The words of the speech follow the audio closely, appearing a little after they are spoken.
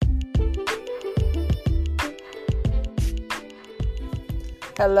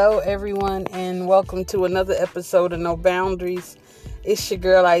Hello, everyone, and welcome to another episode of No Boundaries. It's your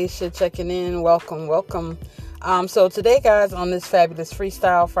girl Aisha checking in. Welcome. So today, guys, on this fabulous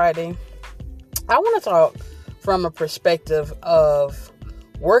Freestyle Friday, I want to talk from a perspective of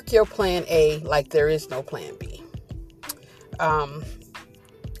work your plan A like there is no plan B. And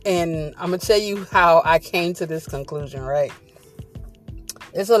I'm gonna tell you how I came to this conclusion. Right,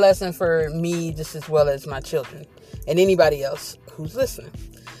 it's a lesson for me just as well as my children and anybody else who's listening.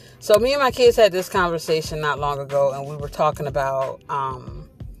 So me and my kids had this conversation not long ago, and we were talking about,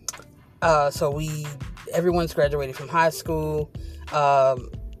 everyone's graduated from high school.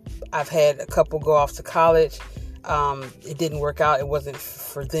 I've had a couple go off to college. It didn't work out. It wasn't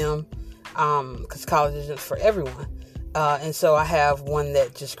for them, because college isn't for everyone. And so I have one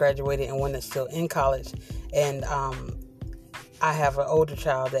that just graduated and one that's still in college. And, I have an older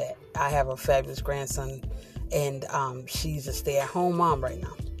child that I have a fabulous grandson, and she's a stay-at-home mom right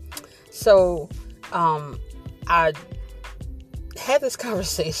now. So I had this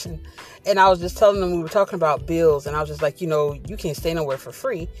conversation, and I was just telling them, we were talking about bills, and I was just like, you can't stay nowhere for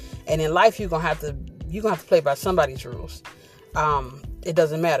free, and in life you're gonna have to play by somebody's rules. It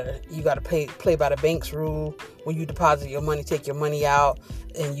doesn't matter. You got to play by the bank's rule. When you deposit your money, take your money out,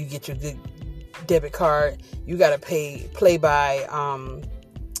 and you get your good debit card, you got to play by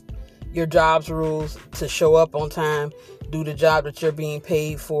your job's rules to show up on time, do the job that you're being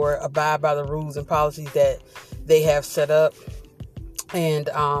paid for, abide by the rules and policies that they have set up, and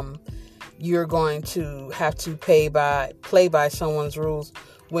you're going to have to play by someone's rules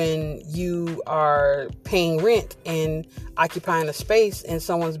when you are paying rent and occupying a space in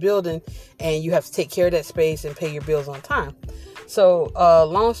someone's building, and you have to take care of that space and pay your bills on time. So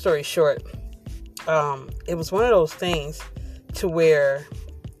long story short, it was one of those things to where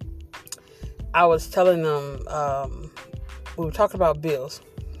I was telling them, we were talking about bills,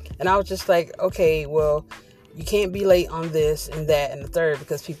 and I was just like, okay, well, you can't be late on this and that and the third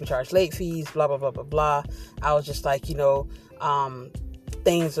because people charge late fees, blah, blah, blah, blah, blah. I was just like,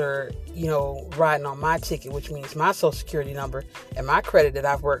 things are, riding on my ticket, which means my social security number and my credit that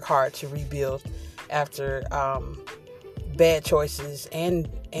I've worked hard to rebuild after bad choices and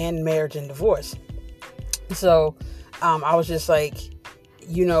marriage and divorce. So I was just like,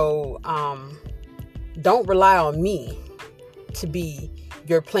 don't rely on me to be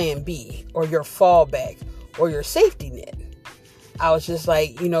your plan B or your fallback or your safety net. I was just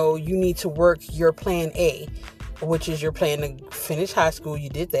like, you need to work your plan A, which is your plan to finish high school. You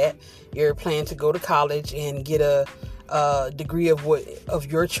did that. Your plan to go to college and get a degree of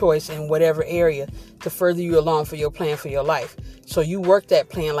your choice in whatever area to further you along for your plan for your life. So you work that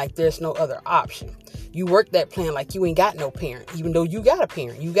plan like there's no other option. You work that plan like you ain't got no parent, even though you got a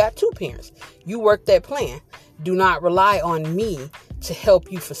parent. You got two parents. You work that plan. Do not rely on me to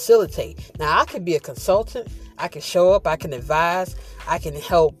help you facilitate. Now, I could be a consultant. I can show up. I can advise. I can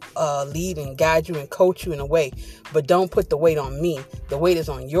help lead and guide you and coach you in a way. But don't put the weight on me. The weight is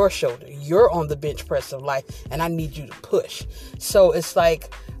on your shoulder. You're on the bench press of life, and I need you to push. So it's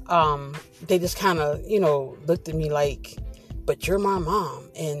like they just kind of, looked at me like, but you're my mom.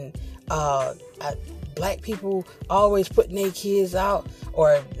 And black people always putting their kids out,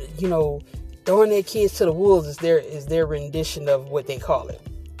 or, throwing their kids to the wolves is their rendition of what they call it.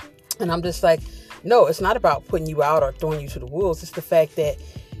 And I'm just like, no, it's not about putting you out or throwing you to the wolves. It's the fact that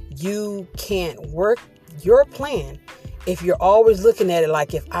you can't work your plan if you're always looking at it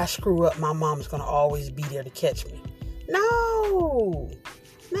like, if I screw up, my mom's going to always be there to catch me. No,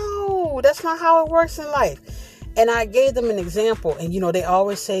 that's not how it works in life. And I gave them an example, and they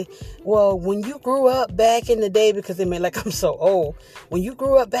always say, well, when you grew up back in the day, because they made like I'm so old, when you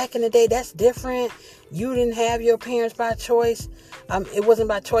grew up back in the day, that's different. You didn't have your parents by choice. It wasn't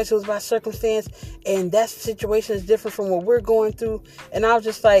by choice, it was by circumstance, and that situation is different from what we're going through. And I was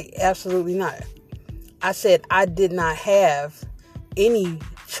just like, absolutely not. I said I did not have any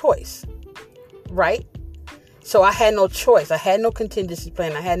choice, right? So I had no choice. I had no contingency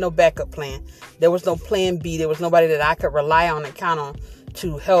plan. I had no backup plan. There was no plan B. There was nobody that I could rely on and count on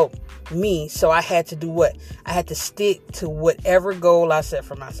to help me. So I had to do what? I had to stick to whatever goal I set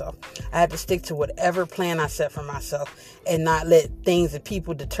for myself. I had to stick to whatever plan I set for myself and not let things and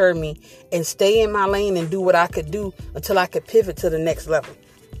people deter me, and stay in my lane and do what I could do until I could pivot to the next level.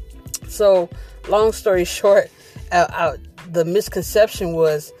 So long story short, the misconception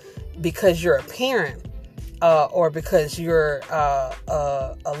was because you're a parent, or because you're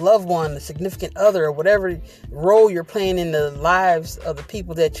a loved one, a significant other, or whatever role you're playing in the lives of the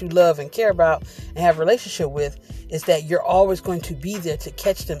people that you love and care about and have a relationship with, is that you're always going to be there to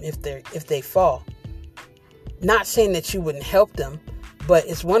catch them if they fall. Not saying that you wouldn't help them, But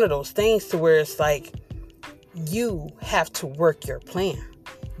it's one of those things to where it's like, you have to work your plan.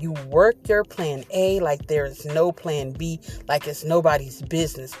 You work your plan A like there is no plan B, like it's nobody's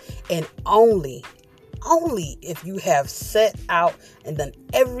business. And only if you have set out and done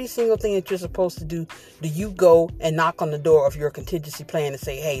every single thing that you're supposed to do you go and knock on the door of your contingency plan and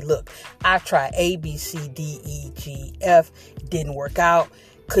say, hey, look, I tried A, B, C, D, E, G, F, didn't work out.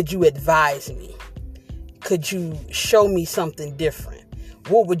 Could you advise me? Could you show me something different?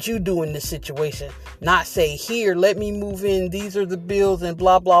 What would you do in this situation? Not say, here, let me move in. These are the bills and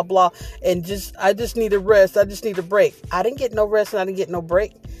blah, blah, blah. And I just need a rest. I just need a break. I didn't get no rest and I didn't get no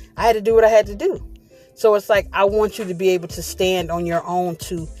break. I had to do what I had to do. So it's like, I want you to be able to stand on your own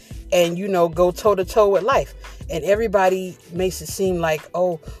too and, go toe to toe with life. And everybody makes it seem like,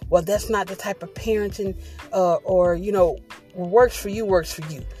 oh, well, that's not the type of parenting or what works for you works for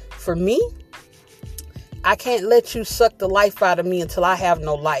you. For me, I can't let you suck the life out of me until I have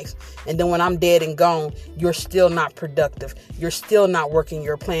no life. And then when I'm dead and gone, you're still not productive. You're still not working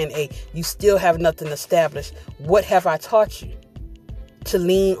your plan A. You still have nothing established. What have I taught you? To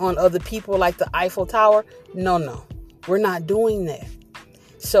lean on other people like the Eiffel Tower? No. We're not doing that.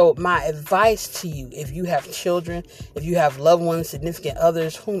 So my advice to you, if you have children, if you have loved ones, significant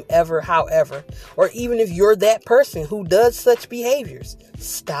others, whomever, however, or even if you're that person who does such behaviors,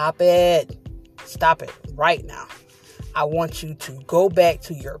 stop it. Stop it right now. I want you to go back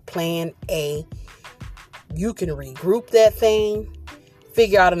to your plan A. You can regroup that thing,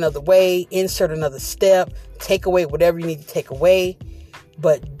 figure out another way, insert another step, take away whatever you need to take away,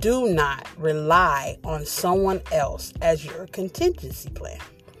 but do not rely on someone else as your contingency plan.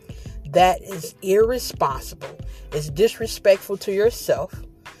 That is irresponsible. It's disrespectful to yourself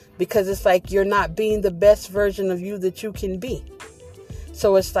because it's like you're not being the best version of you that you can be.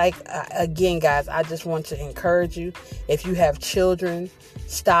 So it's like, again, guys, I just want to encourage you. If you have children,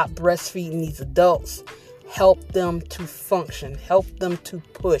 stop breastfeeding these adults. Help them to function. Help them to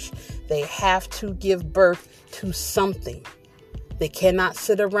push. They have to give birth to something. They cannot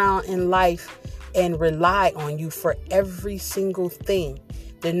sit around in life and rely on you for every single thing.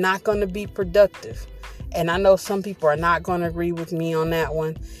 They're not going to be productive. And I know some people are not going to agree with me on that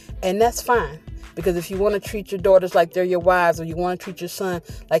one. And that's fine. Because if you want to treat your daughters like they're your wives, or you want to treat your son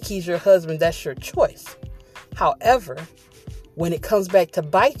like he's your husband, that's your choice. However, when it comes back to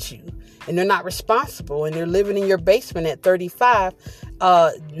bite you and they're not responsible and they're living in your basement at 35,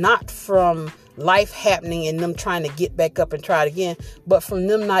 not from life happening and them trying to get back up and try it again, but from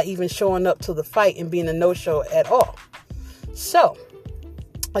them not even showing up to the fight and being a no-show at all. So,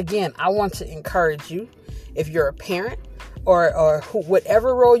 again, I want to encourage you, if you're a parent or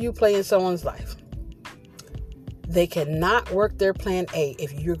whatever role you play in someone's life, they cannot work their plan A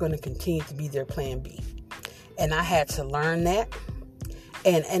if you're going to continue to be their plan B. And I had to learn that.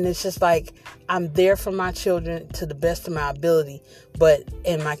 And it's just like, I'm there for my children to the best of my ability.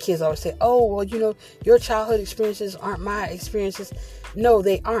 And my kids always say, oh, well, your childhood experiences aren't my experiences. No,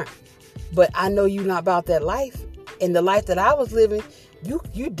 they aren't. But I know you're not about that life. And the life that I was living,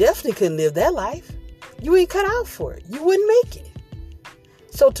 you definitely couldn't live that life. You ain't cut out for it. You wouldn't make it.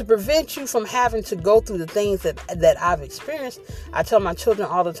 So to prevent you from having to go through the things that I've experienced, I tell my children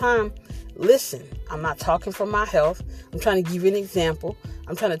all the time, listen, I'm not talking for my health. I'm trying to give you an example.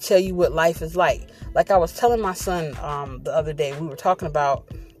 I'm trying to tell you what life is like. Like I was telling my son the other day, we were talking about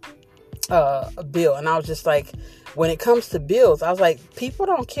a bill. And I was just like, when it comes to bills, I was like, people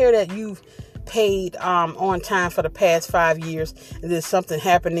don't care that you've paid on time for the past 5 years, and then something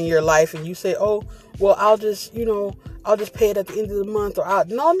happened in your life and you say, oh, well, I'll just pay it at the end of the month, or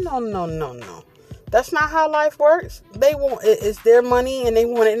no. That's not how life works. It's their money and they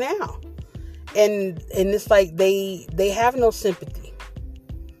want it now. And it's like they have no sympathy.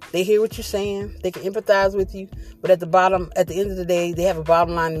 They hear what you're saying. They can empathize with you. But at the end of the day, they have a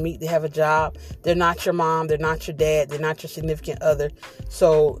bottom line to meet. They have a job. They're not your mom. They're not your dad. They're not your significant other.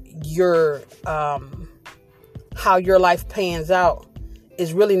 So how your life pans out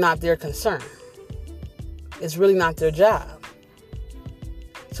is really not their concern. It's really not their job.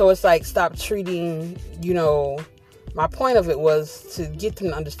 So it's like, stop treating, my point of it was to get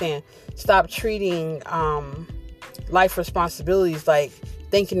them to understand, stop treating life responsibilities like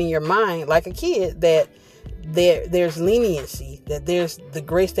thinking in your mind like a kid that there's leniency, that there's the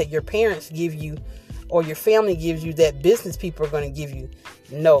grace that your parents give you or your family gives you that business people are going to give you.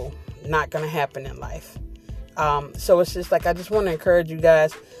 No, not going to happen in life. So it's just like, I just want to encourage you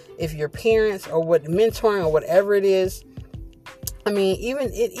guys, if your parents or mentoring or whatever it is, I mean,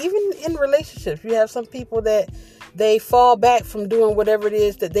 even in relationships, you have some people that they fall back from doing whatever it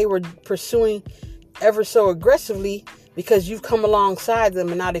is that they were pursuing ever so aggressively because you've come alongside them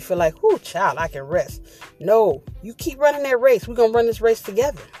and now they feel like, "Ooh, child, I can rest." No, you keep running that race. We're going to run this race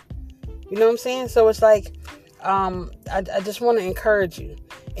together. You know what I'm saying? So it's like, I just want to encourage you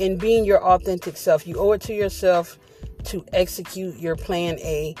in being your authentic self. You owe it to yourself to execute your plan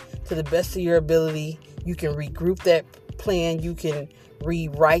A to the best of your ability. You can regroup that plan. You can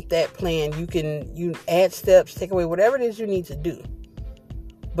rewrite that plan. You add steps, take away whatever it is you need to do.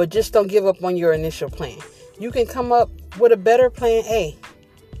 But just don't give up on your initial plan. You can come up with a better plan A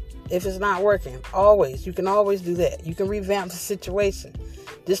if it's not working. You can always do that. You can revamp the situation.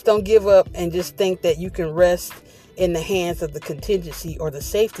 Just don't give up and just think that you can rest in the hands of the contingency or the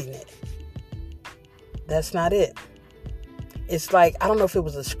safety net. That's not it. It's like, I don't know if it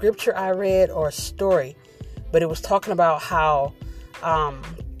was a scripture I read or a story, but it was talking about how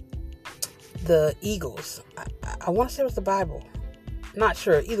the eagles, I want to say it was the Bible, not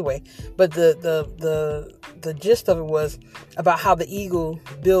sure, either way, but the gist of it was about how the eagle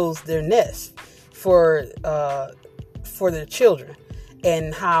builds their nest for their children,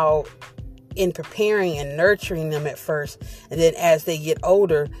 and how in preparing and nurturing them at first, and then as they get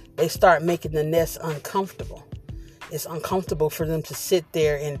older, they start making the nest uncomfortable. It's uncomfortable for them to sit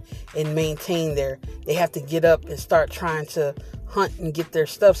there and maintain they have to get up and start trying to hunt and get their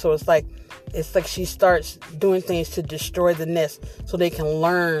stuff. So it's like she starts doing things to destroy the nest so they can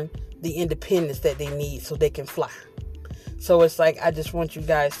learn the independence that they need so they can fly. So it's like, I just want you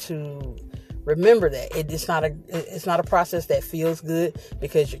guys to remember that it's not a process that feels good,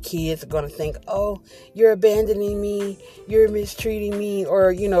 because your kids are going to think, "Oh, you're abandoning me, you're mistreating me,"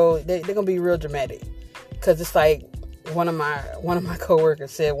 or they're going to be real dramatic. Because it's like, one of my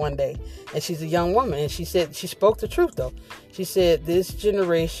coworkers said one day, and she's a young woman, and she said, she spoke the truth though. She said, "This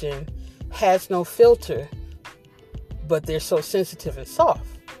generation has no filter, but they're so sensitive and soft.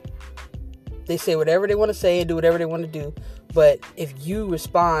 They say whatever they want to say and do whatever they want to do, but if you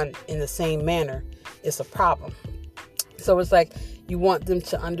respond in the same manner, it's a problem." So it's like, you want them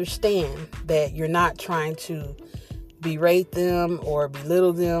to understand that you're not trying to berate them or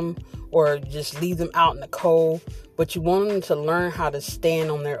belittle them or just leave them out in the cold, but you want them to learn how to stand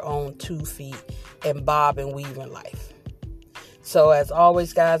on their own 2 feet and bob and weave in life. So as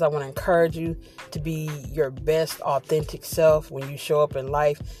always, guys, I want to encourage you to be your best authentic self when you show up in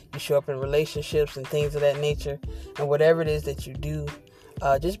life, you show up in relationships and things of that nature, and whatever it is that you do,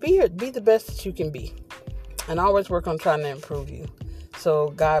 just be the best that you can be, and always work on trying to improve you. So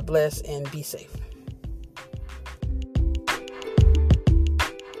God bless and be safe.